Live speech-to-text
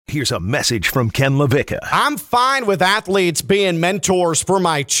Here's a message from Ken LaVicka. I'm fine with athletes being mentors for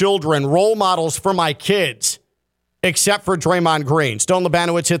my children, role models for my kids, except for Draymond Green. Stone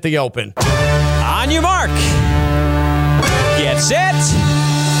Labanowitz hit the open. On your mark. Get set.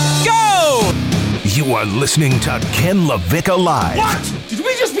 Go! You are listening to Ken LaVicka Live. What? Did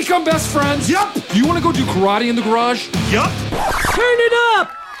we just become best friends? Yup. Do you want to go do karate in the garage? Yup. Turn it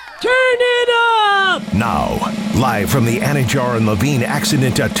up! Turn it up! Now, live from the Anajar and Levine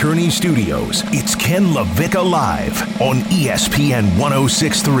Accident Attorney Studios, it's Ken LaVicka Live on ESPN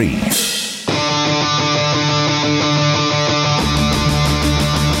 106.3.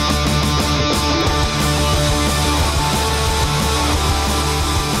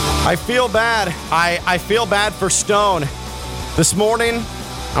 I feel bad. I feel bad for Stone. This morning,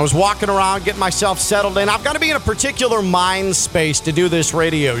 I was walking around, getting myself settled in. I've got to be in a particular mind space to do this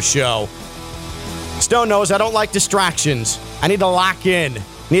radio show. Stone knows I don't like distractions. I need to lock in.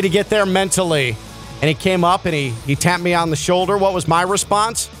 Need to get there mentally. And he came up and he tapped me on the shoulder. What was my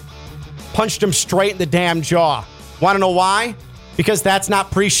response? Punched him straight in the damn jaw. Want to know why? Because that's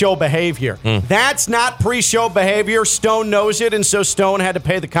not pre-show behavior. That's not pre-show behavior. Stone knows it, and so Stone had to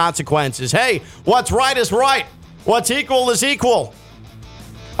pay the consequences. Hey, what's right is right. What's equal is equal.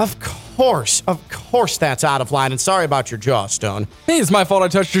 Of course that's out of line. And sorry about your jaw, Stone. Hey, it's my fault I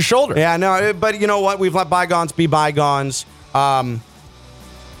touched your shoulder. Yeah, no, but you know what? We've let bygones be bygones. Draymond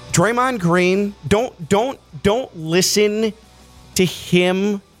Green, don't listen to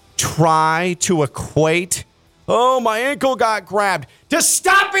him try to equate, oh, my ankle got grabbed, to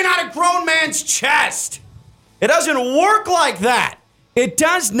stomping on a grown man's chest. It doesn't work like that. It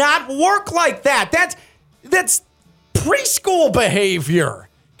does not work like that. That's preschool behavior.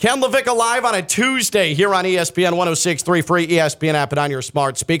 Ken LaVicka Live on a Tuesday here on ESPN 106.3, free ESPN app and on your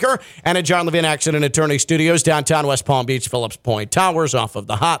smart speaker. And at John Levine Accident Attorney Studios, downtown West Palm Beach, Phillips Point Towers, off of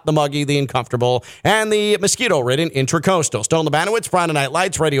the hot, the muggy, the uncomfortable, and the mosquito-ridden Intracoastal. Stone Labanowitz, Friday Night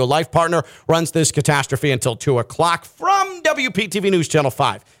Lights, radio life partner, runs this catastrophe until 2 o'clock from WPTV News Channel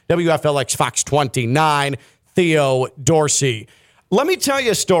 5, WFLX Fox 29, Theo Dorsey. Let me tell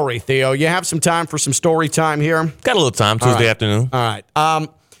you a story, Theo. You have some time for some story time here? Got a little time, Tuesday afternoon. All right.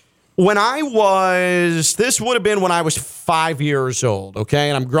 This would have been when I was 5 years old, okay?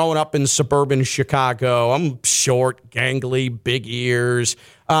 And I'm growing up in suburban Chicago. I'm short, gangly, big ears.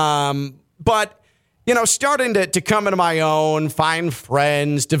 But, you know, starting to come into my own, find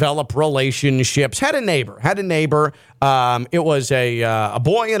friends, develop relationships. Had a neighbor. It was a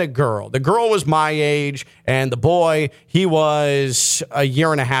boy and a girl. The girl was my age, and the boy, he was a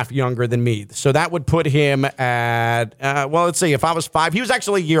year and a half younger than me. So that would put him at, let's see, if I was 5, he was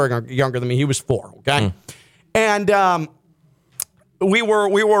actually a year younger than me. He was 4, okay? And we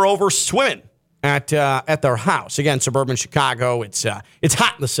were over swimming at their house. Again, suburban Chicago. It's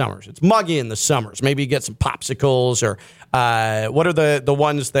hot in the summers. It's muggy in the summers. Maybe you get some popsicles or what are the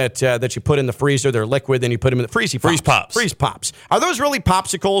ones that you put in the freezer? They're liquid, then you put them in the freeze pops. Freeze pops. Are those really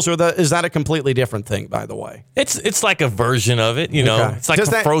popsicles, or is that a completely different thing? By the way, it's like a version of it. You know, It's like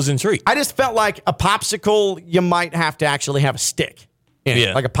a frozen treat. I just felt like a popsicle, you might have to actually have a stick in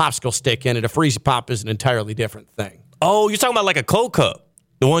it, like a popsicle stick in it. A freeze pop is an entirely different thing. Oh, you're talking about like a cold cup.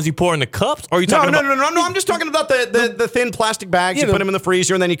 The ones you pour in the cups? Or are you talking about... No. I'm just talking about the thin plastic bags. You put them in the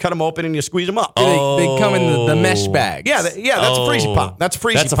freezer, and then you cut them open, and you squeeze them up. They come in the mesh bags. Yeah, that's a freeze pop. That's a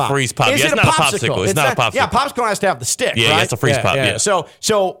freeze pop. That's a freeze pop. It's not a popsicle. It's not a popsicle. Yeah, popsicle has to have the stick, right? Yeah, it's a freeze pop, yeah. So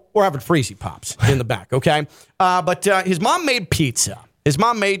we're having freezy pops in the back, okay? But his mom made pizza. His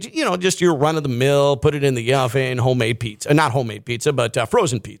mom made, just your run-of-the-mill, put it in the oven, homemade pizza. Not homemade pizza, but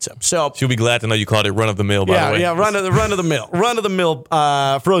frozen pizza. So she'll be glad to know you called it run-of-the-mill, by the way. Yeah,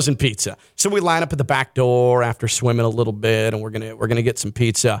 run-of-the-mill frozen pizza. So we line up at the back door after swimming a little bit, and we're gonna get some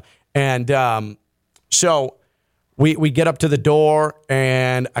pizza. And so we get up to the door,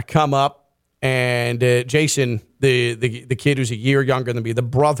 and I come up, and Jason, the kid who's a year younger than me, the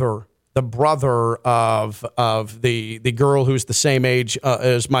brother of the girl who's the same age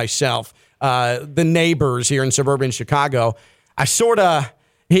as myself, the neighbors here in suburban Chicago,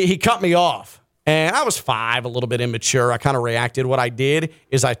 he cut me off. And I was 5, a little bit immature. I kind of reacted. What I did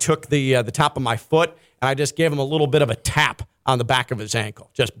is I took the top of my foot, and I just gave him a little bit of a tap on the back of his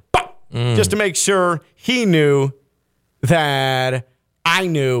ankle. Just to make sure he knew that I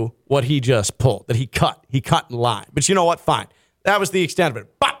knew what he just pulled, that he cut in line. But you know what? Fine. That was the extent of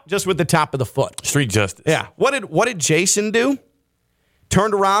it. Just with the top of the foot. Street justice. Yeah. What did Jason do?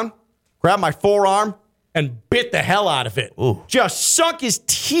 Turned around, grabbed my forearm, and bit the hell out of it. Ooh. Just sunk his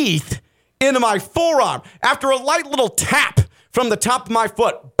teeth into my forearm after a light little tap from the top of my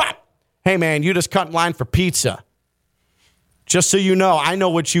foot. Bop! Hey, man, you just cut in line for pizza. just so you know, I know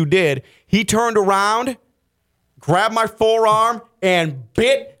what you did. He turned around, grabbed my forearm, and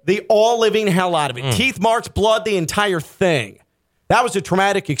bit the all-living hell out of it. Teeth marks, blood, the entire thing. That was a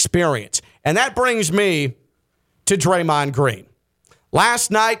traumatic experience. And that brings me to Draymond Green.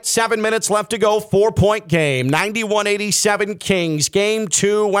 Last night, 7 minutes left to go, 4-point game, 91-87 Kings. Game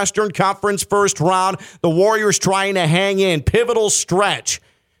 2, Western Conference first round. The Warriors trying to hang in. Pivotal stretch.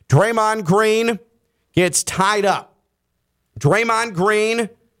 Draymond Green gets tied up. Draymond Green,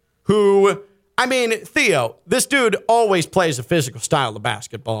 who, I mean, Theo, this dude always plays a physical style of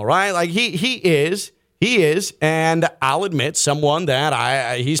basketball, right? Like, he is, and I'll admit, someone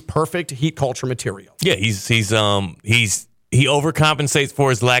that he's perfect heat culture material. Yeah, he overcompensates for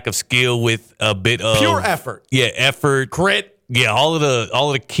his lack of skill with a bit of pure effort. Yeah, effort, grit. Yeah, all of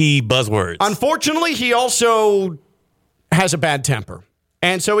the key buzzwords. Unfortunately, he also has a bad temper,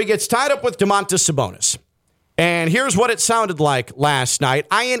 and so he gets tied up with Domantas Sabonis. And here's what it sounded like last night.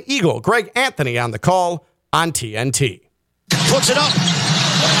 Ian Eagle, Greg Anthony on the call on TNT. Puts it up,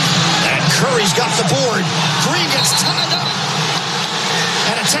 and Curry's got the board. Green gets tied up,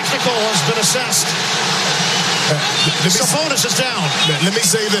 and a technical has been assessed. Sabonis is down. Let me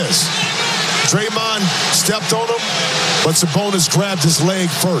say this. Draymond stepped on him, but Sabonis grabbed his leg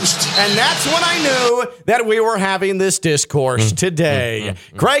first. And that's when I knew that we were having this discourse today.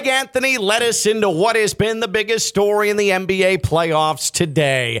 Greg Anthony led us into what has been the biggest story in the NBA playoffs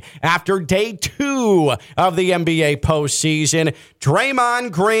today. After day 2 of the NBA postseason,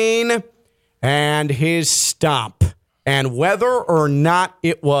 Draymond Green and his stomp, and whether or not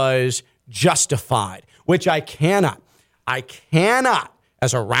it was justified, which I cannot,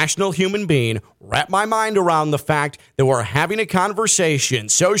 as a rational human being, wrap my mind around the fact that we're having a conversation,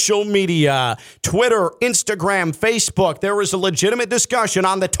 social media, Twitter, Instagram, Facebook. There was a legitimate discussion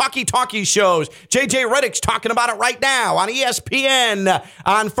on the Talkie shows. JJ Redick's talking about it right now on ESPN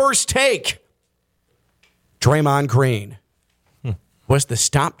on First Take. Draymond Green. Was the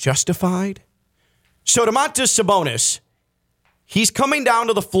stop justified? So Domantas Sabonis, he's coming down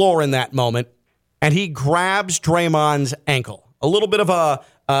to the floor in that moment, and he grabs Draymond's ankle. A little bit of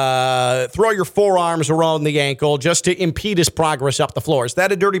a throw your forearms around the ankle just to impede his progress up the floor. Is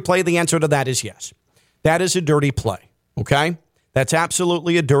that a dirty play? The answer to that is yes. That is a dirty play, okay? That's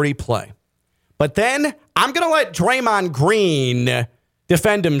absolutely a dirty play. But then I'm going to let Draymond Green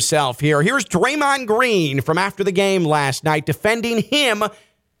defend himself here. Here's Draymond Green from after the game last night defending him,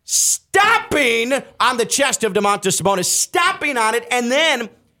 stopping on the chest of Domantas Sabonis, stopping on it, and then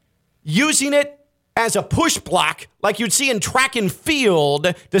using it as a push block like you'd see in track and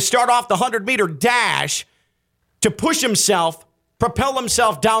field to start off the 100-meter dash to push himself, propel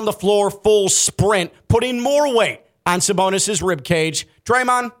himself down the floor full sprint, putting more weight on Sabonis' ribcage.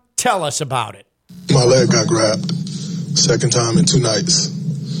 Draymond, tell us about it. My leg got grabbed. Second time in 2 nights.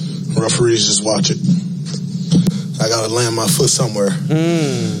 Referees just watch it. I got to land my foot somewhere.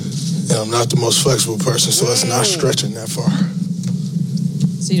 And I'm not the most flexible person, so it's not stretching that far.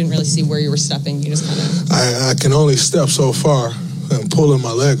 So you didn't really see where you were stepping. You just kind of... I can only step so far and pulling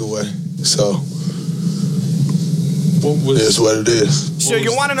my leg away. So it is what it is. So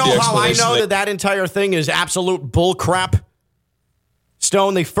you want to know how I know that entire thing is absolute bull crap?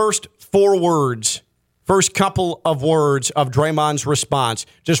 Stone, the first couple of words of Draymond's response,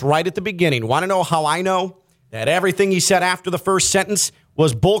 just right at the beginning. Want to know how I know that everything he said after the first sentence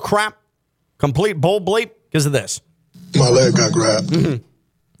was bull crap? Complete bull bleep? Because of this. My leg got grabbed.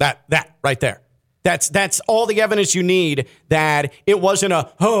 That right there. That's all the evidence you need that it wasn't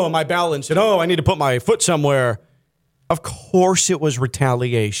my balance, and I need to put my foot somewhere. Of course it was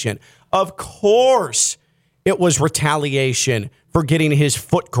retaliation. Of course it was retaliation for getting his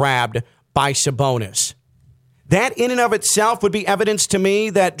foot grabbed by Sabonis. That in and of itself would be evidence to me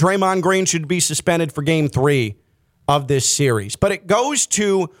that Draymond Green should be suspended for Game 3 of this series. But it goes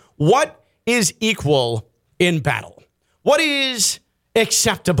to what is equal in battle. What is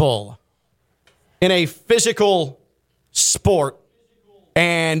acceptable in a physical sport,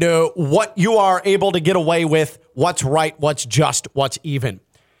 and what you are able to get away with, what's right, what's just, what's even.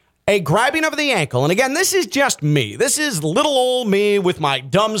 A grabbing of the ankle, and again, this is just me. This is little old me with my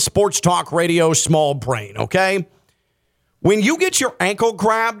dumb sports talk radio small brain, okay? When you get your ankle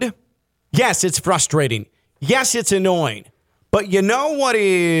grabbed, yes, it's frustrating. Yes, it's annoying. But you know what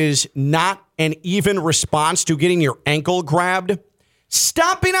is not an even response to getting your ankle grabbed?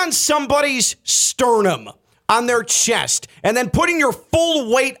 Stomping on somebody's sternum, on their chest, and then putting your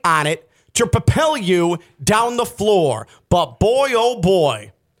full weight on it to propel you down the floor. But boy, oh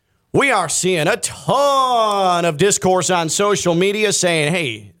boy, we are seeing a ton of discourse on social media saying,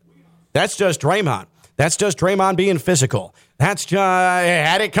 hey, that's just Draymond. That's just Draymond being physical. That's just,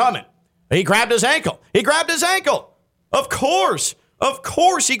 had it coming. He grabbed his ankle. Of course,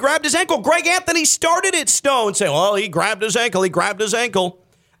 he grabbed his ankle. Greg Anthony started it, Stone, saying, well, he grabbed his ankle.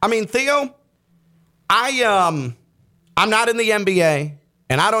 I mean, Theo, I'm not in the NBA,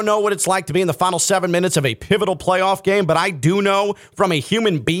 and I don't know what it's like to be in the final 7 minutes of a pivotal playoff game, but I do know from a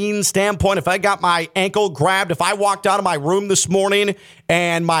human being standpoint, if I got my ankle grabbed, if I walked out of my room this morning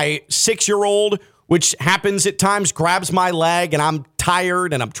and my 6-year-old, which happens at times, grabs my leg and I'm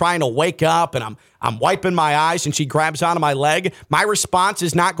tired and I'm trying to wake up and I'm wiping my eyes and she grabs onto my leg, my response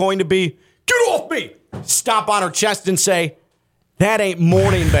is not going to be, get off me, stomp on her chest and say, that ain't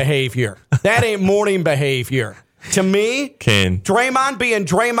morning behavior. To me, Draymond being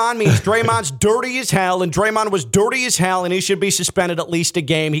Draymond means Draymond's dirty as hell, and Draymond was dirty as hell, and he should be suspended at least a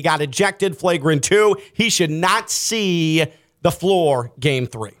game. He got ejected, flagrant 2. He should not see the floor game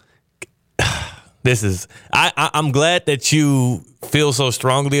 3. I'm glad that you feel so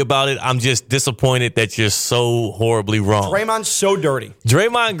strongly about it. I'm just disappointed that you're so horribly wrong. Draymond's so dirty.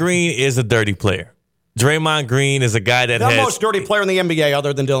 Draymond Green is a dirty player. Draymond Green is a guy that has... the most dirty player in the NBA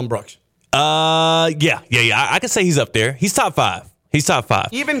other than Dylan Brooks. Yeah. I can say he's up there. He's top 5.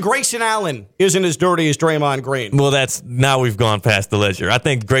 Even Grayson Allen isn't as dirty as Draymond Green. Well, now we've gone past the ledger. I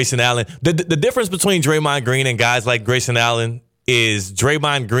think Grayson Allen... The difference between Draymond Green and guys like Grayson Allen is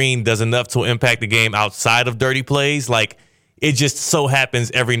Draymond Green does enough to impact the game outside of dirty plays. Like, it just so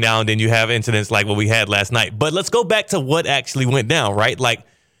happens every now and then you have incidents like what we had last night. But let's go back to what actually went down, right? Like,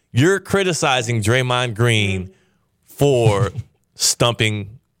 you're criticizing Draymond Green for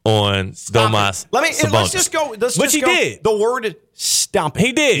stumping on Domas Sabonis. Let's just go. Which he did. The word stomping.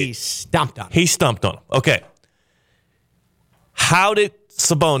 He did. He stomped on him. He stumped on him. Okay. How did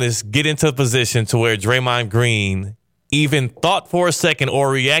Sabonis get into a position to where Draymond Green even thought for a second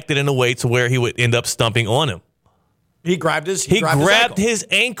or reacted in a way to where he would end up stumping on him? He grabbed his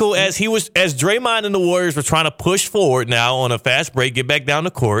ankle as Draymond and the Warriors were trying to push forward now on a fast break, get back down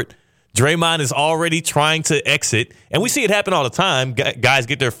the court. Draymond is already trying to exit, and we see it happen all the time. Guys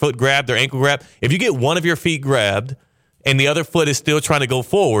get their foot grabbed, their ankle grabbed. If you get one of your feet grabbed and the other foot is still trying to go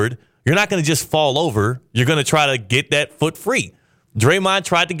forward, you're not going to just fall over. You're going to try to get that foot free. Draymond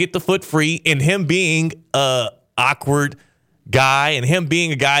tried to get the foot free, and him being a awkward guy and him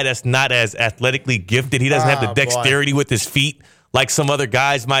being a guy that's not as athletically gifted, he doesn't have the dexterity with his feet like some other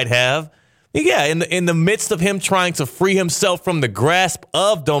guys might have. Yeah, in the midst of him trying to free himself from the grasp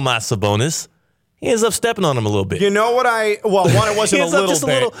of Domas Sabonis, he ends up stepping on him a little bit. You know what one, it wasn't a little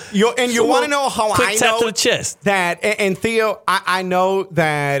bit. You want to know how I know to the chest. That, and Theo, I know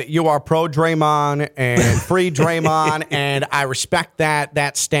that you are pro Draymond and free Draymond, and I respect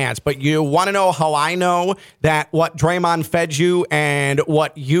that stance. But you want to know how I know that what Draymond fed you and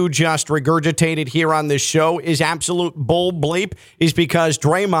what you just regurgitated here on this show is absolute bull bleep, is because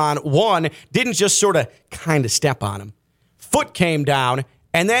Draymond, one, didn't just sort of kind of step on him. Foot came down,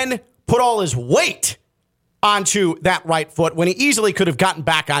 and then put all his weight onto that right foot when he easily could have gotten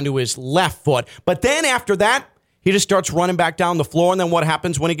back onto his left foot. But then after that, he just starts running back down the floor. And then what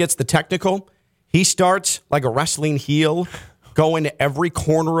happens when he gets the technical? He starts like a wrestling heel, going to every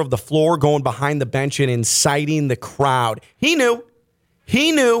corner of the floor, going behind the bench and inciting the crowd. He knew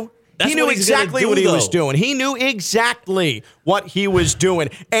exactly what he was doing. He knew exactly what he was doing.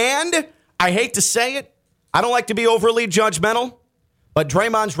 And I hate to say it, I don't like to be overly judgmental, but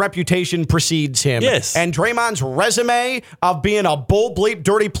Draymond's reputation precedes him. Yes. And Draymond's resume of being a bull bleep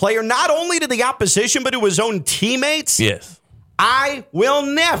dirty player, not only to the opposition, but to his own teammates. Yes. I will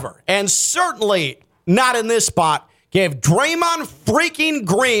never, and certainly not in this spot, give Draymond freaking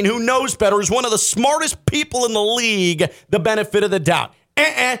Green, who knows better, is one of the smartest people in the league, the benefit of the doubt.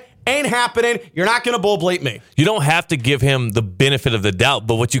 Ain't happening. You're not going to bull bleep me. You don't have to give him the benefit of the doubt,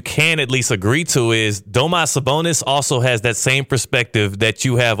 but what you can at least agree to is Domas Sabonis also has that same perspective that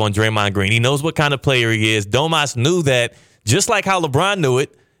you have on Draymond Green. He knows what kind of player he is. Domas knew that, just like how LeBron knew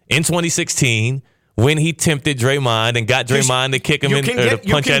it in 2016 when he tempted Draymond and got Draymond to kick him to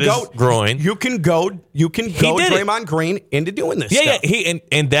punch at his groin. You can go Draymond Green into doing this stuff. Yeah,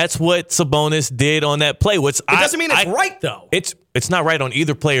 and that's what Sabonis did on that play. It doesn't mean it's right, though. It's not right on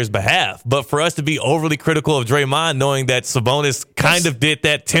either player's behalf, but for us to be overly critical of Draymond, knowing that Sabonis kind of did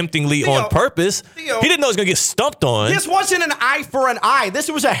that temptingly on purpose, he didn't know he was going to get stumped on. This wasn't an eye for an eye.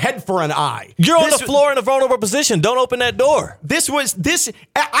 This was a head for an eye. You're on the floor in a vulnerable position. Don't open that door. Why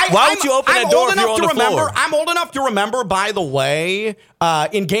would you open that door if you're on the floor? I'm old enough to remember, by the way,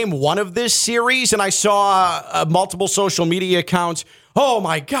 in game 1 of this series, and I saw multiple social media accounts. Oh,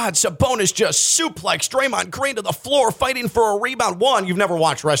 my God, Sabonis just suplexed Draymond Green to the floor fighting for a rebound. One, you've never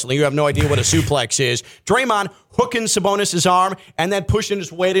watched wrestling. You have no idea what a suplex is. Draymond hooking Sabonis' arm and then pushing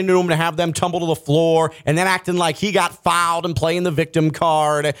his weight into him to have them tumble to the floor and then acting like he got fouled and playing the victim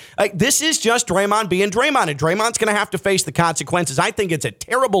card. This is just Draymond being Draymond, and Draymond's going to have to face the consequences. I think it's a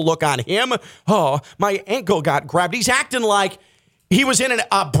terrible look on him. Oh, my ankle got grabbed. He's acting like he was in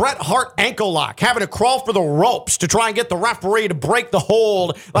a Bret Hart ankle lock, having to crawl for the ropes to try and get the referee to break the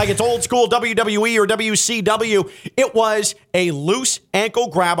hold like it's old school WWE or WCW. It was a loose ankle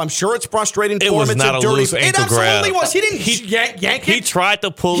grab. I'm sure it's frustrating for him. It was it's not a loose ankle grab. It absolutely was. He didn't yank it. He tried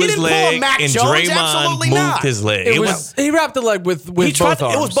to pull his leg, and Draymond moved his leg. He wrapped the leg with both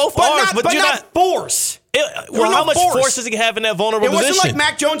arms. It was both arms, but not force. How much force does he have in that vulnerable position? It wasn't like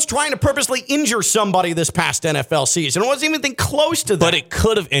Mac Jones trying to purposely injure somebody this past NFL season. It wasn't even close to that. But it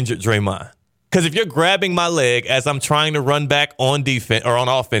could have injured Draymond. Because if you're grabbing my leg as I'm trying to run back on defense or on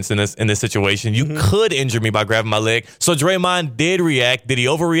offense in this situation, you could injure me by grabbing my leg. So Draymond did react. Did he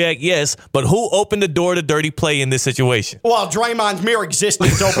overreact? Yes. But who opened the door to dirty play in this situation? Well, Draymond's mere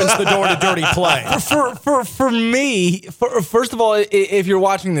existence opens the door to dirty play. For me, first of all, if you're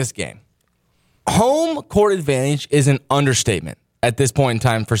watching this game, home court advantage is an understatement at this point in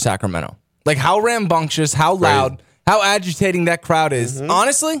time for Sacramento. Like how rambunctious, how loud, how agitating that crowd is.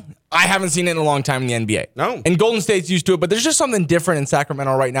 Honestly, I haven't seen it in a long time in the NBA. No. And Golden State's used to it, but there's just something different in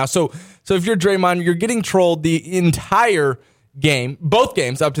Sacramento right now. So if you're Draymond, you're getting trolled the entire game, both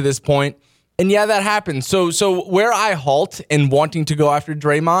games up to this point. And yeah, that happens. So where I halt in wanting to go after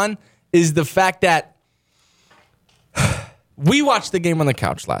Draymond is the fact that we watched the game on the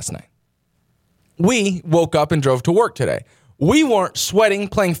couch last night. We woke up and drove to work today. We weren't sweating,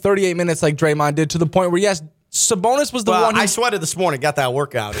 playing 38 minutes like Draymond did to the point where, yes, Sabonis was the one who... I sweated this morning, got that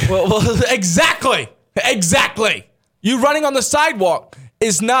workout. Well, exactly. You running on the sidewalk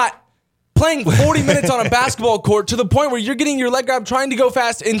is not playing 40 minutes on a basketball court to the point where you're getting your leg grab, trying to go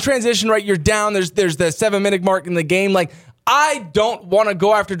fast in transition, right? You're down. There's the 7-minute mark in the game. Like, I don't want to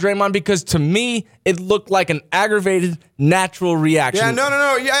go after Draymond because to me, it looked like an aggravated, natural reaction. Yeah,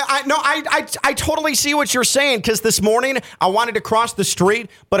 no. Yeah, I totally see what you're saying because this morning I wanted to cross the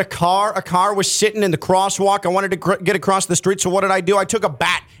street, but a car was sitting in the crosswalk. I wanted to get across the street, so what did I do? I took a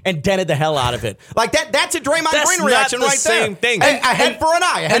bat and dented the hell out of it. Like that's a Draymond Green reaction right there. Same thing. A head for an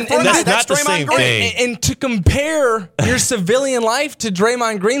eye. That's Draymond Green. And to compare your civilian life to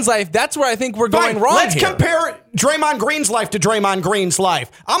Draymond Green's life, that's where I think we're going wrong. Let's compare Draymond Green's life to Draymond Green's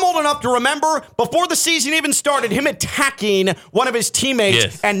life. I'm old enough to remember before the season even started, him attacking one of his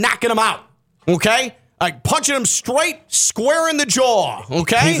teammates and knocking him out. Okay? Like punching him straight, square in the jaw.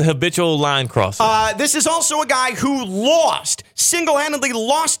 Okay? He's a habitual line crosser. This is also a guy who single-handedly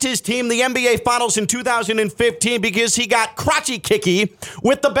lost his team the NBA Finals in 2015 because he got crotchy kicky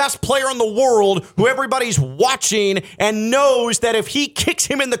with the best player in the world who everybody's watching and knows that if he kicks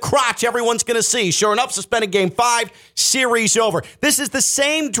him in the crotch, everyone's going to see. Sure enough, suspended Game 5, series over. This is the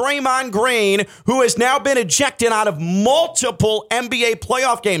same Draymond Green who has now been ejected out of multiple NBA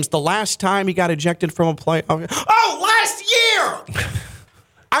playoff games. The last time he got ejected from a playoff... last year!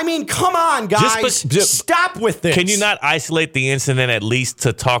 I mean, come on, guys. Stop with this. Can you not isolate the incident at least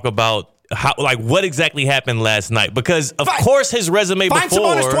to talk about what exactly happened last night? Because, of course, his resume Fine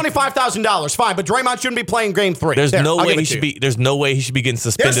before... Sabonis $25,000. Fine, but Draymond shouldn't be playing Game 3. There's no way he should be getting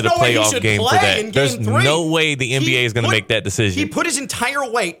suspended a playoff game for that. There's no way the NBA is going to make that decision. He put his entire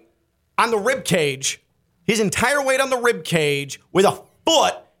weight on the rib cage, with a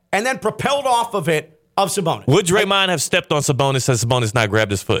foot, and then propelled off of it of Sabonis. Would Draymond have stepped on Sabonis had Sabonis not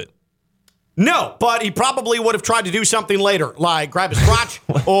grabbed his foot? No, but he probably would have tried to do something later, like grab his crotch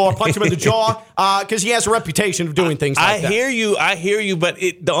or punch him in the jaw, because he has a reputation of doing things like that. I hear you, but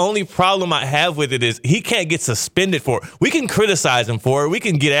the only problem I have with it is he can't get suspended for it. We can criticize him for it. We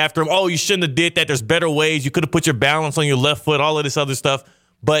can get after him. Oh, you shouldn't have did that. There's better ways. You could have put your balance on your left foot, all of this other stuff.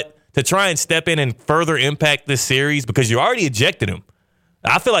 But to try and step in and further impact this series because you already ejected him,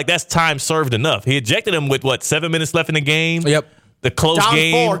 I feel like that's time served enough. He ejected him with, 7 minutes left in the game? Yep. The close Down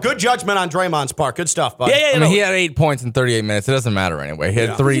game. 4. Good judgment on Draymond's part. Good stuff, bud. Yeah, I mean, he had 8 points in 38 minutes. It doesn't matter anyway. He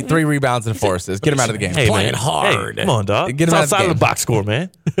had three rebounds and 4 assists. Get him out of the game. Hey, playing man. hard. Hey, come on, dog. Get him out of the outside game. of the box score,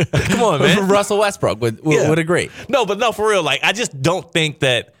 man. Come on, man. Russell Westbrook would agree. No, for real. I just don't think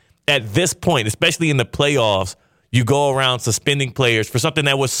that at this point, especially in the playoffs, you go around suspending players for something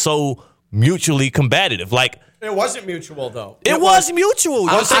that was so mutually combative. Like, it wasn't mutual, though. It was mutual.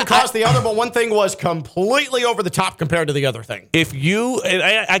 One thing caused the other, but one thing was completely over the top compared to the other thing.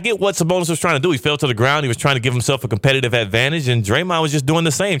 I get what Sabonis was trying to do. He fell to the ground. He was trying to give himself a competitive advantage, and Draymond was just doing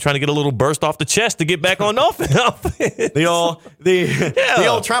the same, trying to get a little burst off the chest to get back on offense. the old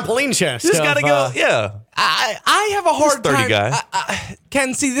trampoline chest. Just got to go, yeah. I have a hard time. 30 guy.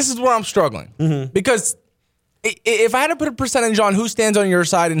 Ken, see, this is where I'm struggling. Because if I had to put a percentage on who stands on your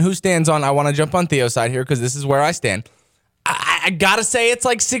side and who stands on, I want to jump on Theo's side here because this is where I stand. I got to say it's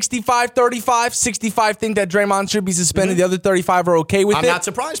like 65-35. 65 think that Draymond should be suspended. The other 35 are okay with it. I'm not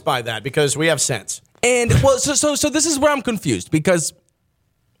surprised by that because we have sense. And, well, so this is where I'm confused because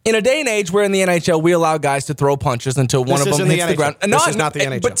in a day and age where in the NHL we allow guys to throw punches until one of them hits the ground. This is not the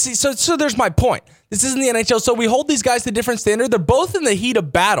NHL. But see, so there's my point. This isn't the NHL. So we hold these guys to different standard. They're both in the heat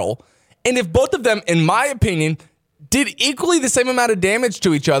of battle. And if both of them, in my opinion, did equally the same amount of damage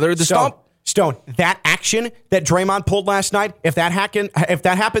to each other, Stone, that action that Draymond pulled last night, if that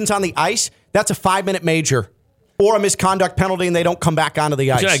happens on the ice, that's a 5-minute major or a misconduct penalty, and they don't come back onto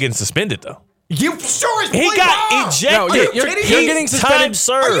the ice. You're not getting suspended, though. You sure as he got ejected. No, you're getting suspended.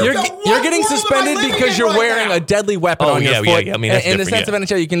 You're getting suspended because you're wearing a deadly weapon on your foot. Yeah. I mean, that's in the sense of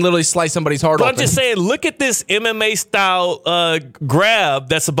NHL, you can literally slice somebody's heart open. But I'm just saying, look at this MMA style grab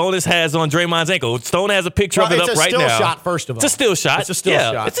that Sabonis has on Draymond's ankle. Stone has a picture of it up right now. It's a still shot, first of all. It's a still shot. It's a still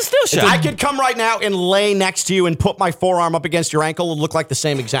shot. It's a still shot. I could come right now and lay next to you and put my forearm up against your ankle. It would look like the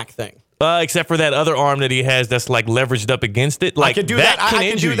same exact thing. Except for that other arm that he has that's like leveraged up against it. Like, I could do that. I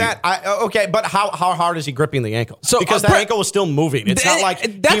can do that. Okay, but how hard is he gripping the ankle? Because that ankle was still moving. It's not like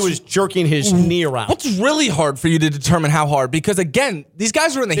he was jerking his knee around. What's really hard for you to determine how hard? Because again, these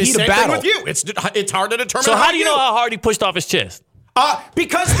guys are in the heat of battle. Same thing with you. It's hard to determine. So how do you know how hard he pushed off his chest?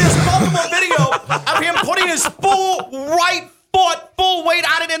 Because there's multiple video of him putting his full weight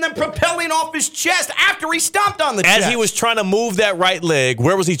on it and then propelling off his chest after he stomped on the chest. As he was trying to move that right leg,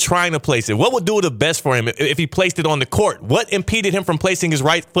 where was he trying to place it? What would do the best for him if he placed it on the court? What impeded him from placing his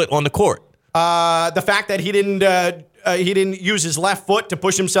right foot on the court? The fact that he didn't use his left foot to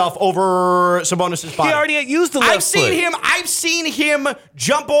push himself over Sabonis' body. He already had used the left foot. I've seen him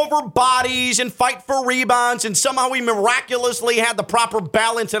jump over bodies and fight for rebounds, and somehow he miraculously had the proper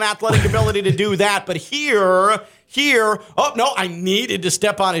balance and athletic ability to do that. But here, oh no, I needed to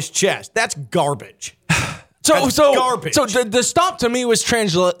step on his chest. That's garbage. That's garbage. So the stop to me was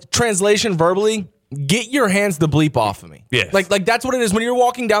translation verbally. Get your hands the bleep off of me. Yes. Like that's what it is when you're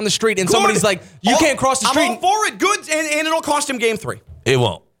walking down the street and somebody's like, you can't cross the street. I'm all for it. Good. And it'll cost him game 3. It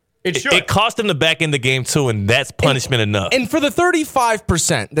won't. It should. It cost him the back end of game 2, and that's punishment enough. And for the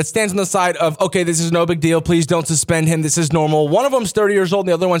 35% that stands on the side of, okay, this is no big deal. Please don't suspend him. This is normal. One of them's 30 years old, and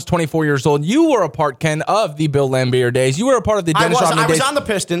the other one's 24 years old. You were a part, Ken, of the Bill Laimbeer days. You were a part of the Dennis Rodman days. I was on the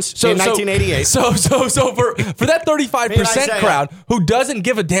Pistons in 1988. So for that 35% crowd who doesn't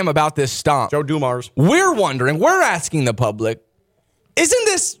give a damn about this stomp, Joe Dumars, we're asking the public, isn't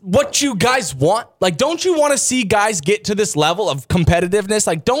this what you guys want? Like, don't you want to see guys get to this level of competitiveness?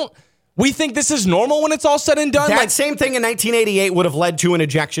 Like, don't we think this is normal when it's all said and done? That same thing in 1988 would have led to an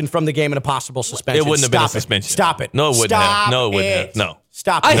ejection from the game and a possible suspension. It wouldn't have been a suspension. Stop it. No, it wouldn't have. No, it wouldn't have. No.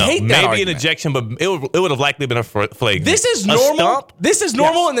 Stop it. I hate that Maybe argument. an ejection, but it would have likely been a flag. This is normal. This is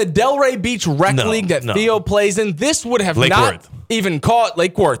normal in the Delray Beach Rec League that Theo plays in. This would have not even caused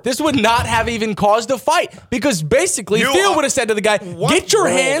Lake Worth. This would not have even caused a fight because basically Theo would have said to the guy, "Get your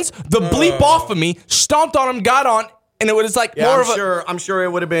hands the bleep off of me." Stomped on him, got on, and it was like I'm sure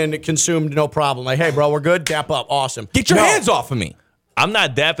it would have been consumed, no problem. Like, hey, bro, we're good. Dap up, awesome. Get your hands off of me. I'm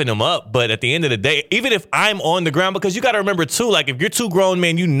not dapping him up, but at the end of the day, even if I'm on the ground, because you got to remember, too, like if you're two grown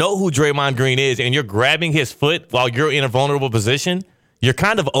men, you know who Draymond Green is, and you're grabbing his foot while you're in a vulnerable position, you're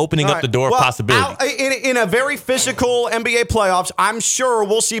kind of opening up the door of possibility. In a very physical NBA playoffs, I'm sure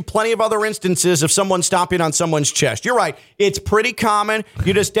we'll see plenty of other instances of someone stomping on someone's chest. You're right. It's pretty common.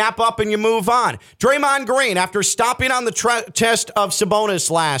 You just dap up and you move on. Draymond Green, after stomping on the chest of Sabonis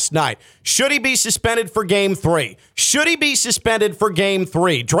last night, should he be suspended for game 3? Should he be suspended for game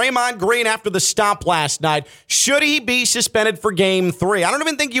 3? Draymond Green, after the stomp last night, should he be suspended for game 3? I don't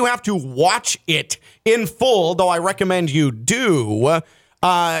even think you have to watch it in full, though I recommend you do,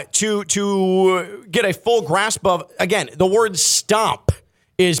 to get a full grasp of, again, the word stomp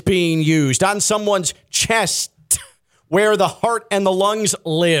is being used on someone's chest where the heart and the lungs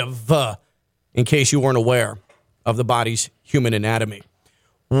live, in case you weren't aware of the body's human anatomy.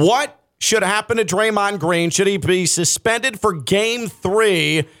 What should happen to Draymond Green? Should he be suspended for game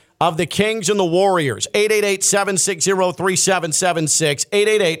 3 of the Kings and the Warriors? 888-760-3776.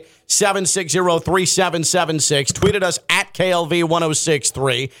 888-760-3776. Tweeted us at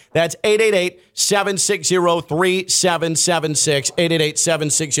KLV1063. That's 888-760-3776.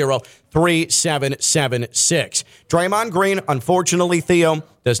 888-760-3776. Draymond Green, unfortunately, Theo,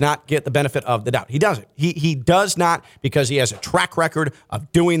 does not get the benefit of the doubt. He doesn't. He does not, because he has a track record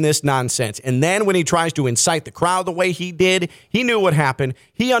of doing this nonsense. And then when he tries to incite the crowd the way he did, he knew what happened.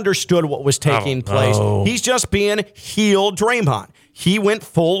 He understood what was taking place. He's just being heel Draymond. He went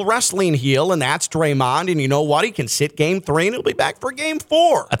full wrestling heel, and that's Draymond. And you know what? He can sit game 3, and he'll be back for game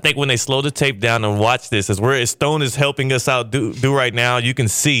 4. I think when they slow the tape down and watch this, as Stone is helping us out do right now, you can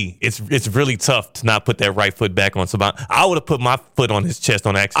see it's really tough to not put that right foot back on Sabonis. I would have put my foot on his chest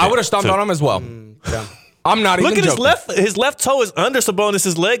on accident. I would have stomped on him as well. Yeah. I'm not even joking. Look at his left toe is under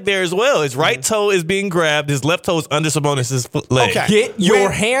Sabonis' leg there as well. His right toe is being grabbed. His left toe is under Sabonis' leg. Okay. Get your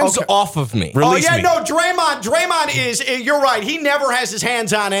hands off of me. Release me. No, Draymond is, you're right. He never has his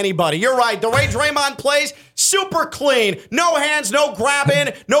hands on anybody. You're right. The way Draymond plays, super clean. No hands, no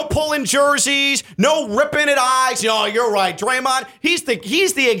grabbing, no pulling jerseys, no ripping at eyes. No, you're right. Draymond, he's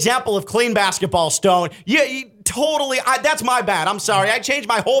the example of clean basketball, Stone. Totally. That's my bad. I'm sorry. I changed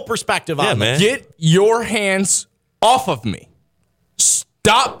my whole perspective on man. Get your hands off of me.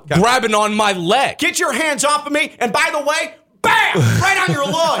 Stop grabbing on my leg. Get your hands off of me. And by the way, bam! Right on your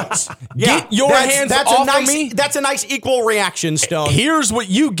lungs. Get your hands off of me. That's a nice equal reaction, Stone. Here's what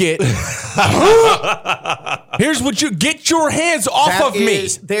you get. Here's what you get. Your hands off of me.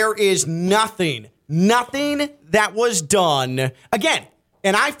 There is nothing that was done. Again,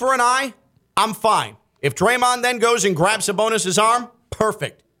 an eye for an eye, I'm fine. If Draymond then goes and grabs Sabonis' arm,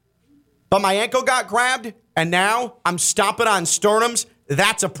 perfect. But my ankle got grabbed, and now I'm stomping on sternums.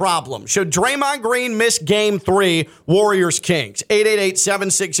 That's a problem. Should Draymond Green miss Game 3, Warriors-Kings?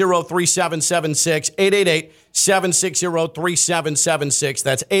 888-760-3776. 888-760-3776.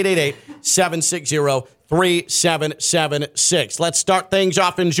 That's 888-760-3776. Let's start things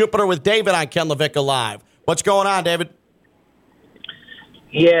off in Jupiter with David on Ken LaVicka Live. What's going on, David?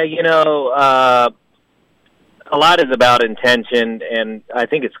 Yeah, a lot is about intention, and I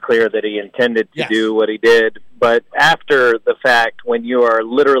think it's clear that he intended to do what he did. But after the fact, when you are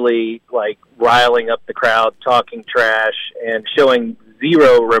literally, riling up the crowd, talking trash, and showing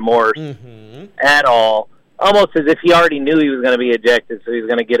zero remorse at all, almost as if he already knew he was going to be ejected, so he was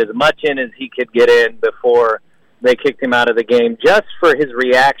going to get as much in as he could get in before they kicked him out of the game, just for his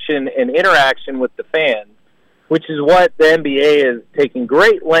reaction and interaction with the fans, which is what the NBA is taking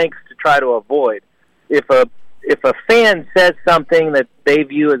great lengths to try to avoid. If a fan says something that they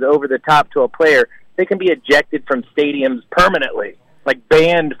view as over the top to a player, they can be ejected from stadiums permanently,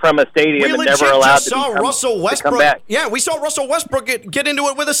 banned from a stadium and never allowed to come back. Yeah, we saw Russell Westbrook get into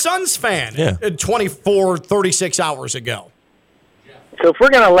it with a Suns fan 36 hours ago. So if we're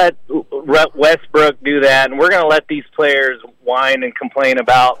going to let Westbrook do that, and we're going to let these players whine and complain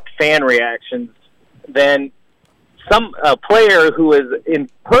about fan reactions, then a player who is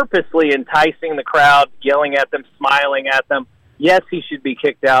purposely enticing the crowd, yelling at them, smiling at them, yes, he should be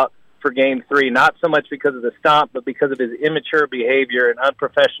kicked out for Game 3, not so much because of the stomp, but because of his immature behavior and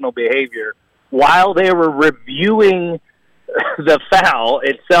unprofessional behavior while they were reviewing the foul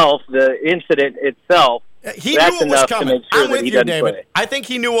itself, the incident itself. He knew what was coming. I'm with you, David. I think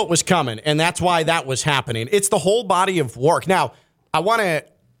he knew what was coming, and that's why that was happening. It's the whole body of work. Now, I want to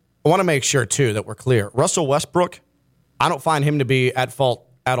make sure, too, that we're clear. Russell Westbrook, I don't find him to be at fault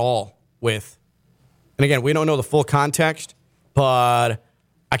at all with, and again, we don't know the full context, but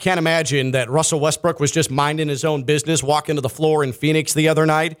I can't imagine that Russell Westbrook was just minding his own business, walking to the floor in Phoenix the other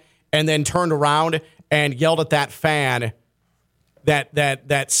night, and then turned around and yelled at that fan,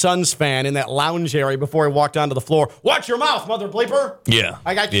 that Suns fan in that lounge area before he walked onto the floor. Watch your mouth, mother bleeper. Yeah.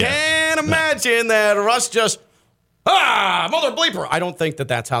 I can't imagine that Russ just, mother bleeper. I don't think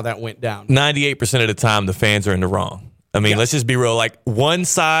that's how that went down. 98% of the time, the fans are in the wrong. I mean, let's just be real. One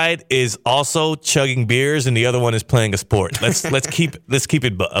side is also chugging beers, and the other one is playing a sport. Let's keep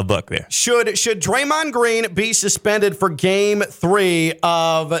it a buck there. Should Draymond Green be suspended for Game 3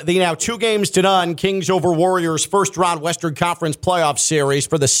 of the now 2 games to none Kings over Warriors first round Western Conference playoff series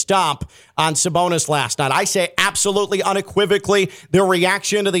for the stomp on Sabonis last night? I say absolutely, unequivocally, their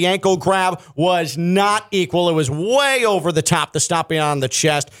reaction to the ankle grab was not equal. It was way over the top, the stomping on the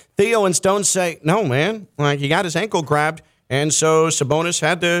chest. Theo and Stone say, no, man, he got his ankle grabbed, and so Sabonis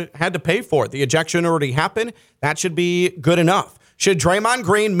had to pay for it. The ejection already happened. That should be good enough. Should Draymond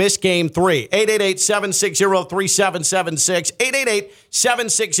Green miss Game 3? 888-760-3776.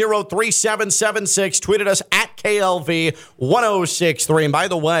 888-760-3776. Tweeted us at KLV1063. And by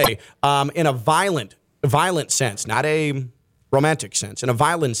the way, in a violent sense, not a romantic sense. In a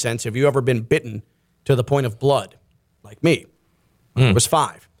violent sense, have you ever been bitten to the point of blood? Like me. It was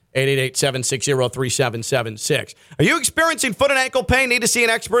 5. 888-760-3776. Are you experiencing foot and ankle pain? Need to see an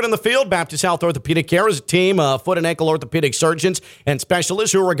expert in the field? Baptist Health Orthopedic Care is a team of foot and ankle orthopedic surgeons and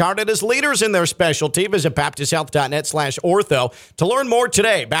specialists who are regarded as leaders in their specialty. Visit baptisthealth.net/ortho to learn more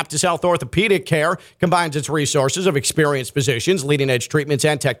today. Baptist Health Orthopedic Care combines its resources of experienced physicians, leading-edge treatments,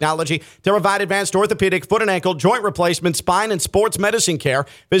 and technology to provide advanced orthopedic, foot and ankle, joint replacement, spine, and sports medicine care.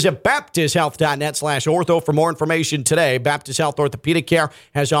 Visit baptisthealth.net/ortho for more information today. Baptist Health Orthopedic Care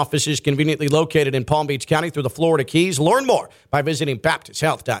has offices conveniently located in Palm Beach County through the Florida Keys. Learn more by visiting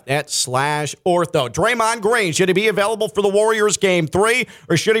baptisthealth.net/ortho. Draymond Green, should he be available for the Warriors Game 3,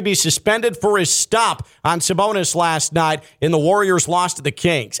 or should he be suspended for his stop on Sabonis last night in the Warriors' loss to the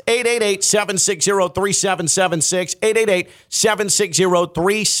Kings? 888-760-3776,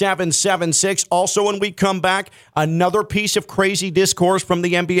 888-760-3776. Also, when we come back, another piece of crazy discourse from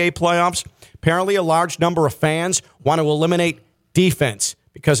the NBA playoffs. Apparently, a large number of fans want to eliminate defense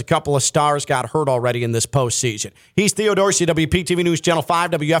because a couple of stars got hurt already in this postseason. He's Theo Dorsey, WPTV News Channel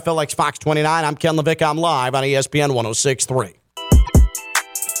 5, WFLX Fox 29. I'm Ken Levick. I'm live on ESPN 106.3.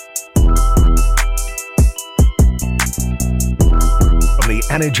 From the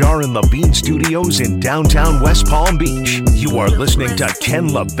Anajar and Levine Studios in downtown West Palm Beach, you are listening to Ken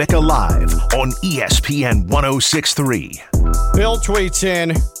Levick Live on ESPN 106.3. Bill tweets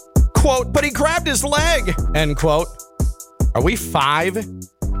in, quote, "But he grabbed his leg," end quote. Are we 5?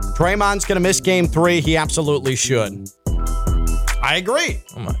 Draymond's going to miss Game 3. He absolutely should. I agree.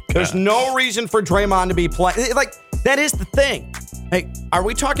 Oh my God. There's no reason for Draymond to be playing. Like, that is the thing. Hey, are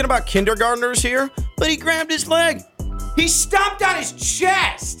we talking about kindergartners here? But he grabbed his leg. He stomped on his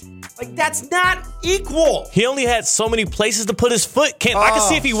chest. Like, that's not equal. He only had so many places to put his foot. I can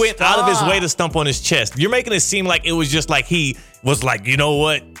see if he went out of his way to stump on his chest. You're making it seem like it was just like he was like, you know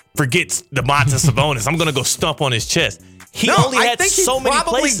what? Forget DeMontis Sabonis. I'm going to go stump on his chest. He only had so many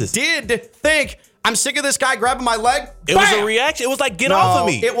places. He probably did think, I'm sick of this guy grabbing my leg. It was a reaction. It was like, get off of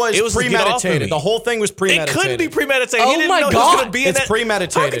me. It was premeditated. The whole thing was premeditated. It couldn't be premeditated. Oh, He didn't my know God. He was going to be in it's that.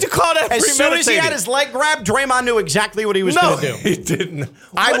 premeditated. How could you call that as premeditated? Soon as he had his leg grabbed, Draymond knew exactly what he was going to do. He didn't.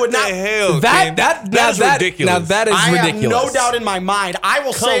 I would not. Hell, That's ridiculous. Now that is ridiculous. I have no doubt in my mind. I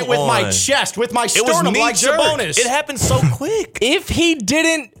will say it with my chest, with my sternum, like Sabonis. It happened so quick. If he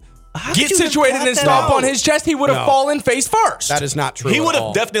didn't get situated and stomp on his chest, he would have fallen face first. That is not true. He would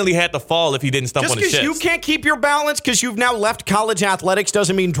have definitely had to fall if he didn't stomp on his chest. Just because you can't keep your balance because you've now left college athletics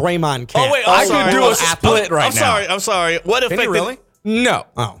doesn't mean Draymond can't. Oh, wait. I could do a split right now. I'm sorry. What affected? Really? No.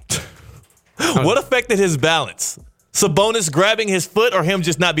 Oh. What affected his balance? Sabonis grabbing his foot or him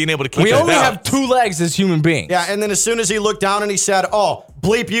just not being able to keep his balance? We only have 2 legs as human beings. Yeah, and then as soon as he looked down and he said, "Oh,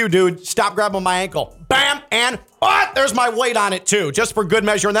 bleep you, dude. Stop grabbing my ankle." Bam, and there's my weight on it, too, just for good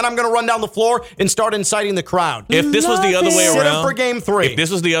measure. And then I'm going to run down the floor and start inciting the crowd. If this was the other way Sit him around, for Game 3. if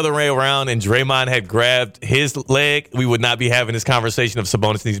this was the other way around and Draymond had grabbed his leg, we would not be having this conversation of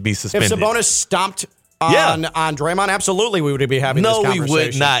Sabonis needs to be suspended. If Sabonis stomped on Draymond, absolutely we would be having this conversation. No, we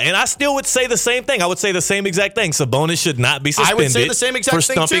would not. And I still would say the same thing. I would say the same exact thing. Sabonis should not be suspended I would say the same exact for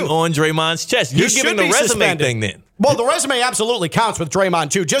thing, stumping too. on Draymond's chest. You're giving the resume suspended. thing then. Well, the resume absolutely counts with Draymond,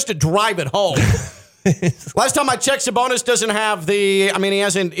 too, just to drive it home. Last time I checked, Sabonis doesn't have he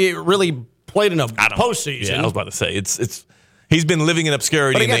hasn't really played in a postseason. Yeah, I was about to say, he's been living in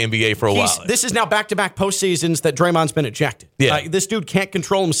obscurity in the NBA for a while. This is now back-to-back postseasons that Draymond's been ejected. Yeah. This dude can't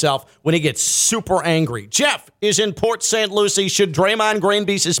control himself when he gets super angry. Jeff is in Port St. Lucie. Should Draymond Green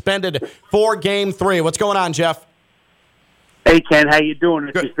be suspended for Game 3? What's going on, Jeff? Hey, Ken, how you doing?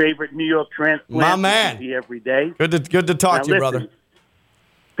 It's your favorite New York transplant. My man. See every day. Good to talk to you, brother.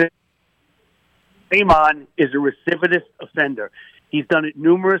 Draymond is a recidivist offender. He's done it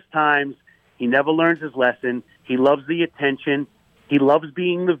numerous times. He never learns his lesson. He loves the attention. He loves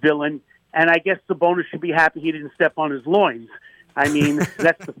being the villain. And I guess Sabonis should be happy he didn't step on his loins. I mean,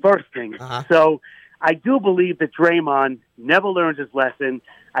 that's the first thing. So I do believe that Draymond never learns his lesson.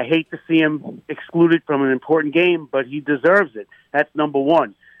 I hate to see him excluded from an important game, but he deserves it. That's number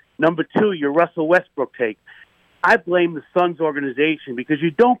one. Number two, your Russell Westbrook take. I blame the Suns organization because you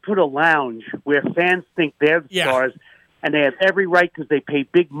don't put a lounge where fans think they're the stars, and they have every right because they pay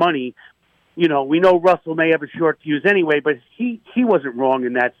big money. You know, we know Russell may have a short fuse anyway, but he wasn't wrong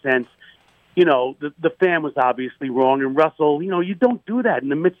in that sense. You know, the fan was obviously wrong, and Russell, you don't do that in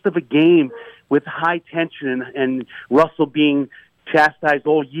the midst of a game with high tension and Russell being chastised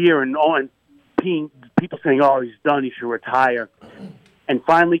all year and people saying, "Oh, he's done, he should retire." And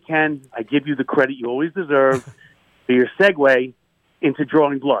finally, Ken, I give you the credit you always deserve for your segue into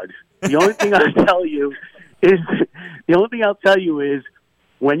drawing blood. The only thing I tell you is the only thing I'll tell you is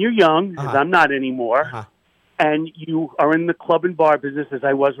when you're young, because I'm not anymore, and you are in the club and bar business as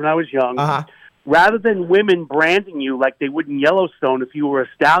I was when I was young, rather than women branding you like they would in Yellowstone if you were a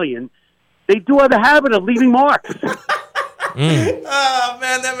stallion, they do have a habit of leaving marks. Oh,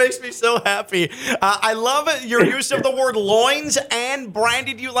 man, that makes me so happy. I love it. Your use of the word loins and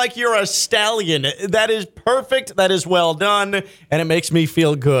branded you like you're a stallion. That is perfect. That is well done, and it makes me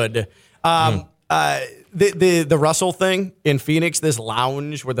feel good. The Russell thing in Phoenix, this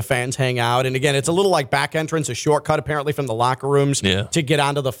lounge where the fans hang out, and again, it's a little like back entrance, a shortcut apparently from the locker rooms to get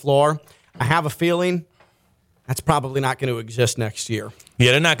onto the floor. I have a feeling that's probably not going to exist next year.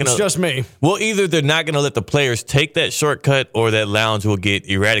 Yeah, they're not going to. It's just me. Well, either they're not going to let the players take that shortcut or that lounge will get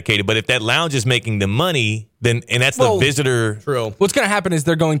eradicated. But if that lounge is making the money, then and that's the visitor. True. What's going to happen is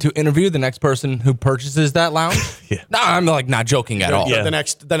they're going to interview the next person who purchases that lounge. No, I'm not joking at all. Yeah.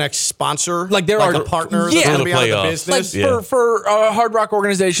 The next sponsor, like there are a partner that's going to be out of the business. Like for a Hard Rock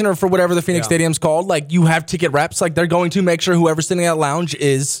organization or for whatever the Phoenix Stadium's called, like you have ticket reps. Like they're going to make sure whoever's sitting at that lounge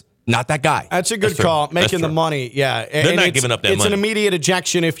is not that guy. That's a good call. Making the money, yeah. They're not giving up that money. It's an immediate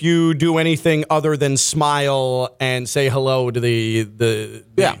ejection if you do anything other than smile and say hello to the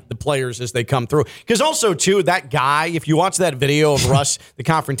players as they come through. Because also, too, that guy, if you watch that video of Russ, the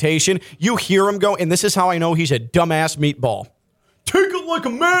confrontation, you hear him go, and this is how I know he's a dumbass meatball. Take it like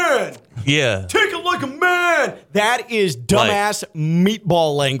a man. Yeah. Take it like a man. That is dumbass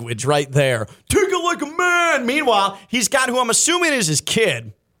meatball language right there. Take it like a man. Meanwhile, he's got who I'm assuming is his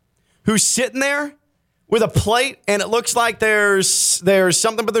kid, who's sitting there with a plate, and it looks like there's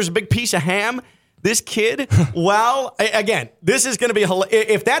something, but there's a big piece of ham. This kid, well, again, this is going to be hilarious.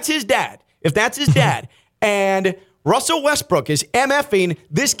 If that's his dad, and Russell Westbrook is MFing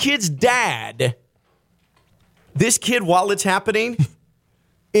this kid's dad, this kid, while it's happening,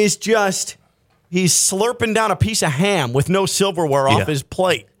 is just, he's slurping down a piece of ham with no silverware off his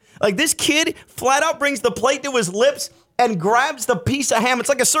plate. Like, this kid flat out brings the plate to his lips and grabs the piece of ham. It's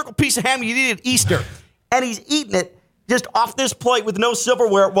like a circle piece of ham you eat at Easter. And he's eating it just off this plate with no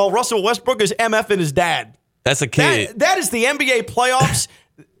silverware while Russell Westbrook is MFing his dad. That's a kid. That is the NBA playoffs.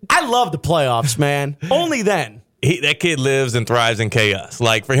 I love the playoffs, man. Only then. That kid lives and thrives in chaos.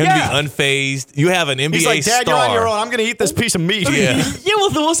 Like, for him to be unfazed, you have an NBA He's like, Dad, star. you're on your own. I'm going to eat this piece of meat.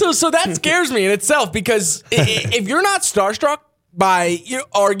 So that scares me in itself because if you're not starstruck by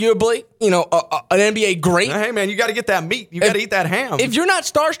arguably, an NBA great. Hey, man, you got to get that meat. You got to eat that ham. If you're not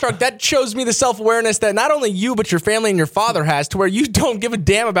starstruck, that shows me the self-awareness that not only you, but your family and your father has, to where you don't give a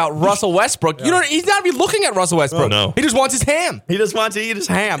damn about Russell Westbrook. He's not even looking at Russell Westbrook. Oh, no. He just wants his ham. He just wants to eat his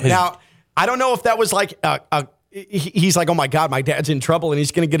ham. Now, I don't know if that was like he's like, oh my God, my dad's in trouble and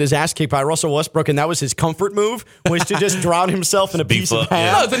he's going to get his ass kicked by Russell Westbrook, and that was his comfort move, was to just drown himself in a piece of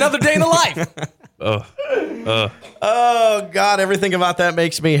ham. No, it's another day in the life. Oh God, everything about that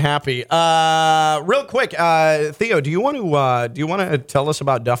makes me happy. Real quick, Theo, do you want to tell us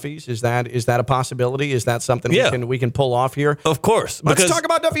about Duffy's? Is that a possibility? Is that something we can pull off here? Of course. Let's talk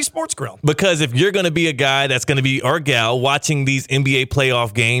about Duffy's Sports Grill. Because if you're going to be a guy that's going to be, or gal, watching these NBA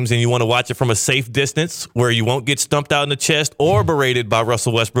playoff games and you want to watch it from a safe distance where you won't get stumped out in the chest or berated by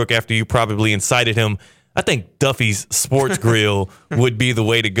Russell Westbrook after you probably incited him, I think Duffy's Sports Grill would be the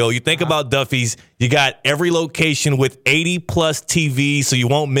way to go. You think about Duffy's, you got every location with 80-plus TVs, so you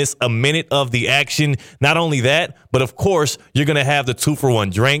won't miss a minute of the action. Not only that, but of course, you're going to have the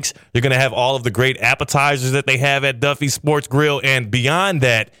 2-for-1 drinks. You're going to have all of the great appetizers that they have at Duffy's Sports Grill. And beyond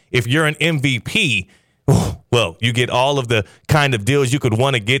that, if you're an MVP, well, you get all of the kind of deals you could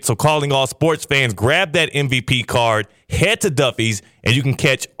want to get. So calling all sports fans, grab that MVP card, head to Duffy's, and you can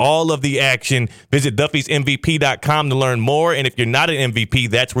catch all of the action. Visit Duffy'sMVP.com to learn more. And if you're not an MVP,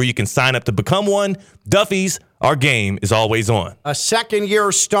 that's where you can sign up to become one. Duffy's, our game is always on. A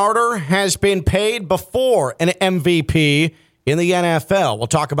second-year starter has been paid before an MVP in the NFL. We'll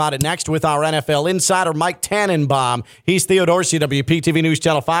talk about it next with our NFL insider, Mike Tannenbaum. He's Theo Dorsey, WPTV News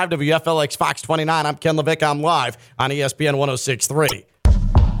Channel 5, WFLX Fox 29. I'm Ken Levick. I'm live on ESPN 106.3.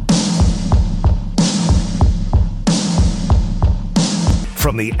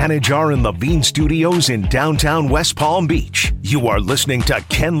 From the Anajar and Levine Studios in downtown West Palm Beach, you are listening to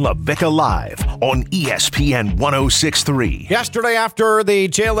Ken LaVicka Live on ESPN 106.3. Yesterday, after the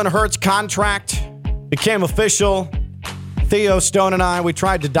Jalen Hurts contract became official, Theo, Stone, and I, we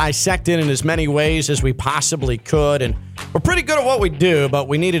tried to dissect it in as many ways as we possibly could, and we're pretty good at what we do, but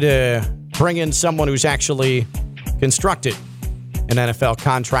we needed to bring in someone who's actually constructed an NFL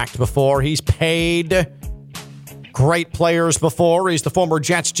contract before. He's paid great players before. He's the former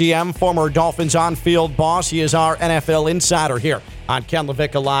Jets GM, former Dolphins on-field boss. He is our NFL insider here on Ken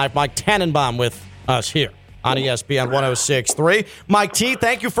LaVicka Live. Mike Tannenbaum with us here on ESPN 106.3. Mike T,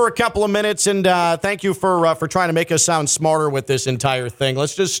 thank you for a couple of minutes, and thank you for trying to make us sound smarter with this entire thing.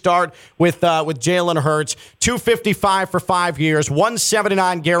 Let's just start with Jalen Hurts. $255 for 5 years,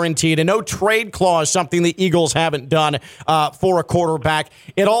 $179 guaranteed, and no trade clause, something the Eagles haven't done for a quarterback.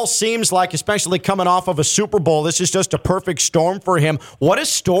 It all seems like, especially coming off of a Super Bowl, this is just a perfect storm for him. What a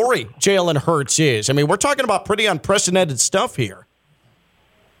story Jalen Hurts is. I mean, we're talking about pretty unprecedented stuff here.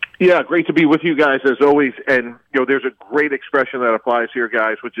 Yeah, great to be with you guys as always. And, there's a great expression that applies here,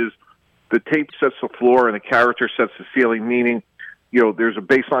 guys, which is the tape sets the floor and the character sets the ceiling, meaning, there's a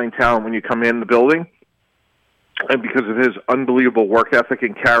baseline talent when you come in the building. And because of his unbelievable work ethic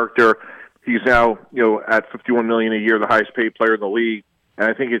and character, he's now, at $51 million a year, the highest paid player in the league. And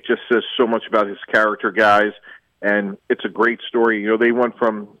I think it just says so much about his character, guys. And it's a great story. They went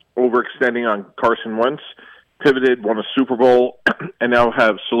from overextending on Carson Wentz, pivoted, won a Super Bowl, and now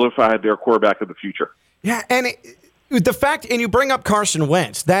have solidified their quarterback of the future. Yeah, and the fact, and you bring up Carson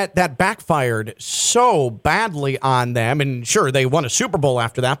Wentz, that backfired so badly on them, and sure, they won a Super Bowl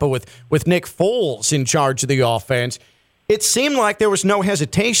after that, but with Nick Foles in charge of the offense, it seemed like there was no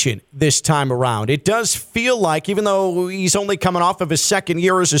hesitation this time around. It does feel like, even though he's only coming off of his second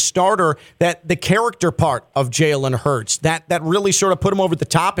year as a starter, that the character part of Jalen Hurts, that really sort of put him over the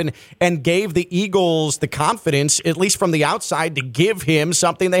top and gave the Eagles the confidence, at least from the outside, to give him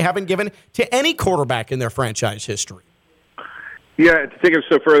something they haven't given to any quarterback in their franchise history. Yeah, to take it a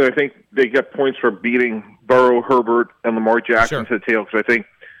step further, I think they get points for beating Burrow, Herbert, and Lamar Jackson to the tail, because I think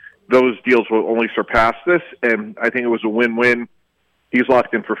those deals will only surpass this, and I think it was a win-win. He's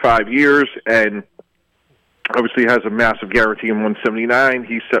locked in for 5 years, and obviously has a massive guarantee in 179.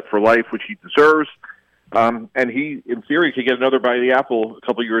 He's set for life, which he deserves. And he, in theory, could get another bite of the apple a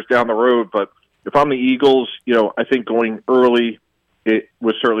couple of years down the road. But if I'm the Eagles, I think going early, it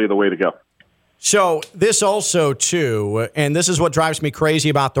was certainly the way to go. So this also, too, and this is what drives me crazy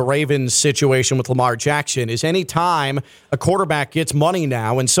about the Ravens situation with Lamar Jackson, is any time a quarterback gets money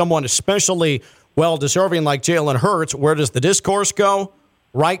now and someone especially well-deserving like Jalen Hurts, where does the discourse go?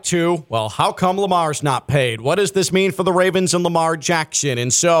 Right to, well, how come Lamar's not paid? What does this mean for the Ravens and Lamar Jackson?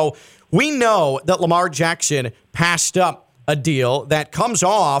 And so we know that Lamar Jackson passed up a deal that comes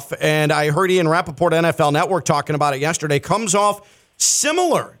off, and I heard Ian Rappaport, NFL Network, talking about it yesterday, comes off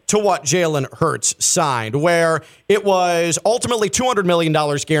similar to what Jalen Hurts signed, where it was ultimately $200 million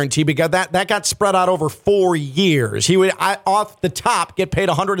guaranteed, because that got spread out over 4 years. He would, off the top, get paid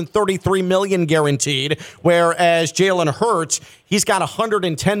 $133 million guaranteed, whereas Jalen Hurts, he's got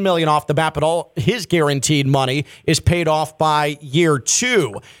 $110 million off the bat, but all his guaranteed money is paid off by year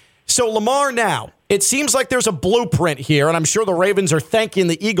 2. So Lamar now, it seems like there's a blueprint here, and I'm sure the Ravens are thanking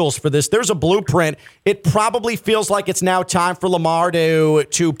the Eagles for this. There's a blueprint. It probably feels like it's now time for Lamar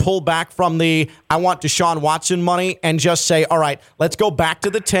to pull back from the I want Deshaun Watson money and just say, all right, let's go back to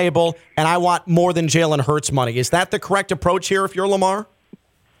the table, and I want more than Jalen Hurts money. Is that the correct approach here if you're Lamar?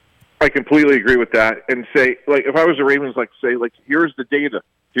 I completely agree with that. And say, if I was the Ravens, here's the data.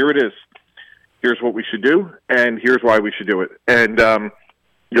 Here it is. Here's what we should do, and here's why we should do it. And,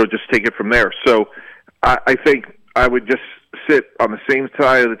 just take it from there. So I think I would just sit on the same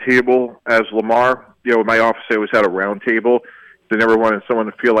side of the table as Lamar. In my office, I always had a round table. I never wanted someone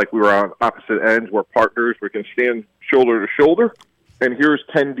to feel like we were on opposite ends. We're partners. We can stand shoulder to shoulder. And here's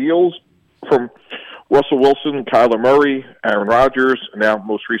 10 deals from Russell Wilson, Kyler Murray, Aaron Rodgers, and now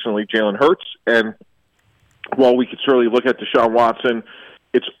most recently Jalen Hurts. And while we could certainly look at Deshaun Watson,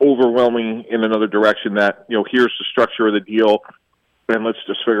 it's overwhelming in another direction that, here's the structure of the deal. And let's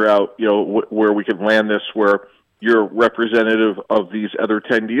just figure out, where we can land this, where you're representative of these other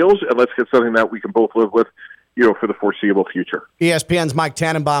 10 deals, and let's get something that we can both live with, for the foreseeable future. ESPN's Mike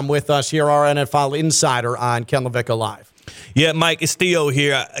Tannenbaum with us here, our NFL insider on Ken LaVicka Live. Yeah, Mike, it's Theo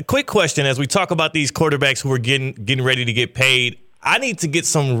here. A quick question as we talk about these quarterbacks who are getting ready to get paid. I need to get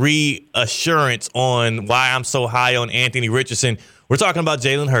some reassurance on why I'm so high on Anthony Richardson. We're talking about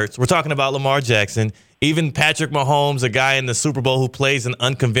Jalen Hurts. We're talking about Lamar Jackson. Even Patrick Mahomes, a guy in the Super Bowl who plays an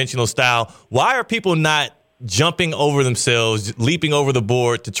unconventional style. Why are people not jumping over themselves, leaping over the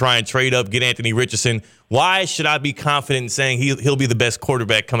board to try and trade up, get Anthony Richardson? Why should I be confident in saying he'll be the best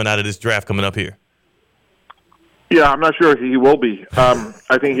quarterback coming out of this draft coming up here? Yeah, I'm not sure if he will be.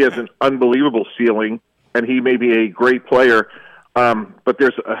 I think he has an unbelievable ceiling, and he may be a great player. But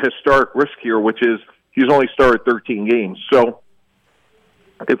there's a historic risk here, which is he's only started 13 games. So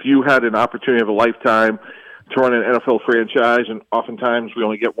if you had an opportunity of a lifetime to run an NFL franchise, and oftentimes we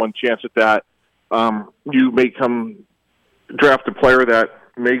only get one chance at that, you may draft a player that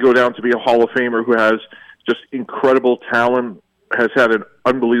may go down to be a Hall of Famer who has just incredible talent, has had an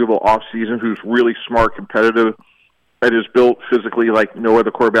unbelievable offseason, who's really smart, competitive, and is built physically like no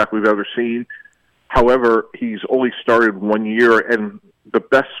other quarterback we've ever seen. However, he's only started 1 year, and the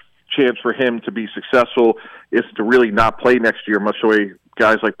best chance for him to be successful is to really not play next year, much the way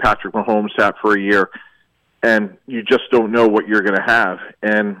guys like Patrick Mahomes sat for a year. And you just don't know what you're going to have.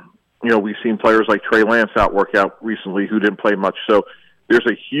 And, we've seen players like Trey Lance work out recently who didn't play much. So there's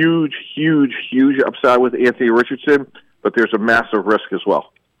a huge, huge, huge upside with Anthony Richardson, but there's a massive risk as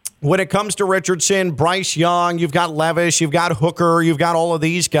well. When it comes to Richardson, Bryce Young, you've got Levis, you've got Hooker, you've got all of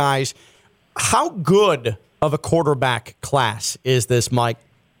these guys. How good of a quarterback class is this, Mike?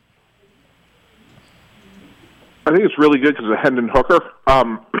 I think it's really good because of Hendon Hooker.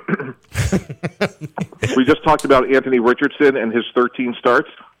 We just talked about Anthony Richardson and his 13 starts.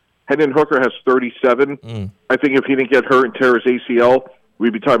 Hendon Hooker has 37. I think if he didn't get hurt and tear his ACL,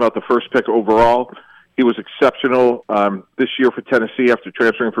 we'd be talking about the first pick overall. He was exceptional this year for Tennessee after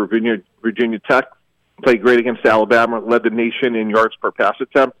transferring for Virginia Tech. Played great against Alabama, led the nation in yards per pass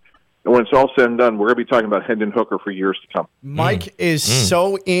attempt. And when it's all said and done, we're going to be talking about Hendon Hooker for years to come. Mike is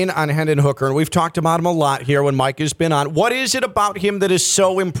so in on Hendon Hooker, and we've talked about him a lot here when Mike has been on. What is it about him that is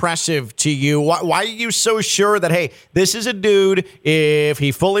so impressive to you? Why are you so sure that, hey, this is a dude, if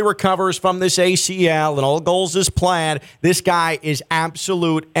he fully recovers from this ACL and all goals is planned, this guy is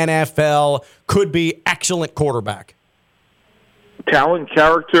absolute NFL, could be excellent quarterback? Talent,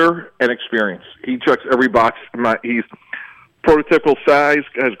 character, and experience. He checks every box. He's prototypical size,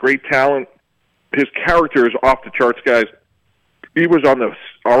 has great talent. His character is off the charts, guys. He was on the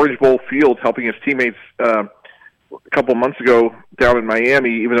Orange Bowl field helping his teammates a couple months ago down in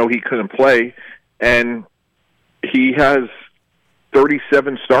Miami, even though he couldn't play. And he has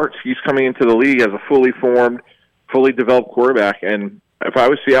 37 starts. He's coming into the league as a fully formed, fully developed quarterback. And if I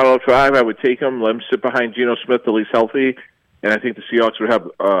was Seattle at 5, I would take him, let him sit behind Geno Smith till he's healthy. And I think the Seahawks would have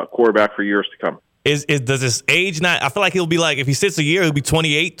a quarterback for years to come. Does his age not – I feel like he'll be like – if he sits a year, he'll be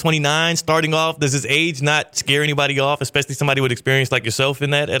 28, 29 starting off. Does his age not scare anybody off, especially somebody with experience like yourself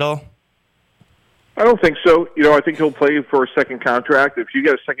in that at all? I don't think so. I think he'll play for a second contract. If you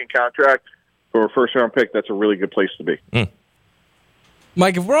get a second contract for a first-round pick, that's a really good place to be.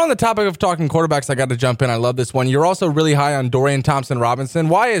 Mike, if we're on the topic of talking quarterbacks, I got to jump in. I love this one. You're also really high on Dorian Thompson-Robinson.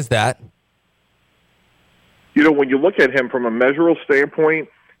 Why is that? When you look at him from a measurable standpoint,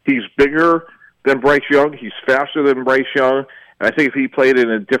 he's bigger than Bryce Young. He's faster than Bryce Young. And I think if he played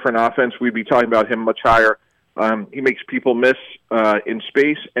in a different offense, we'd be talking about him much higher. He makes people miss in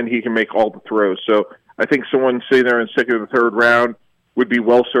space, and he can make all the throws. So I think someone sitting there in second or third round would be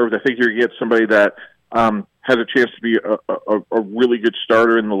well served. I think you're going to get somebody that has a chance to be a really good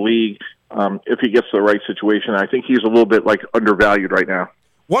starter in the league if he gets the right situation. I think he's a little bit undervalued right now.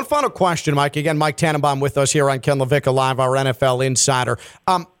 One final question, Mike. Again, Mike Tannenbaum with us here on Ken LaVicka Live, our NFL insider.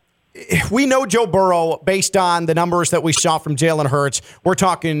 We know Joe Burrow, based on the numbers that we saw from Jalen Hurts, we're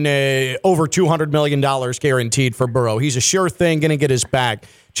talking over $200 million guaranteed for Burrow. He's a sure thing, going to get his bag.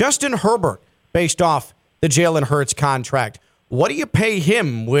 Justin Herbert, based off the Jalen Hurts contract, what do you pay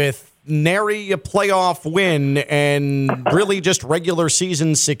him with nary a playoff win and really just regular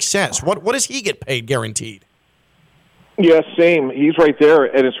season success? What does he get paid guaranteed? Yeah, same. He's right there,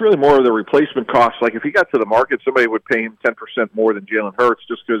 and it's really more of the replacement cost. Like if he got to the market, somebody would pay him 10% more than Jalen Hurts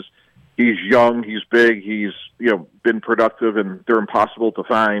just because he's young, he's big, he's been productive, and they're impossible to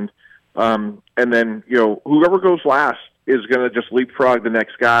find. And then whoever goes last is going to just leapfrog the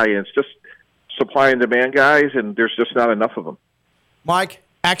next guy, and it's just supply and demand guys, and there's just not enough of them. Mike,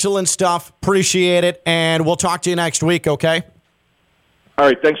 excellent stuff. Appreciate it, and we'll talk to you next week. Okay. All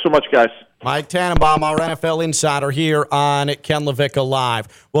right. Thanks so much, guys. Mike Tannenbaum, our NFL insider here on Ken LaVicka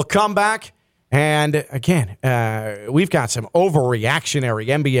Live. We'll come back, and again, we've got some overreactionary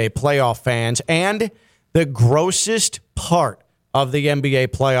NBA playoff fans, and the grossest part of the NBA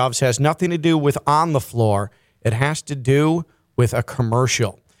playoffs has nothing to do with on the floor. It has to do with a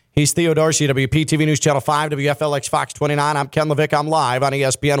commercial. He's Theo Darcy, WPTV News Channel 5, WFLX Fox 29. I'm Ken LaVicka. I'm live on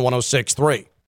ESPN 106.3.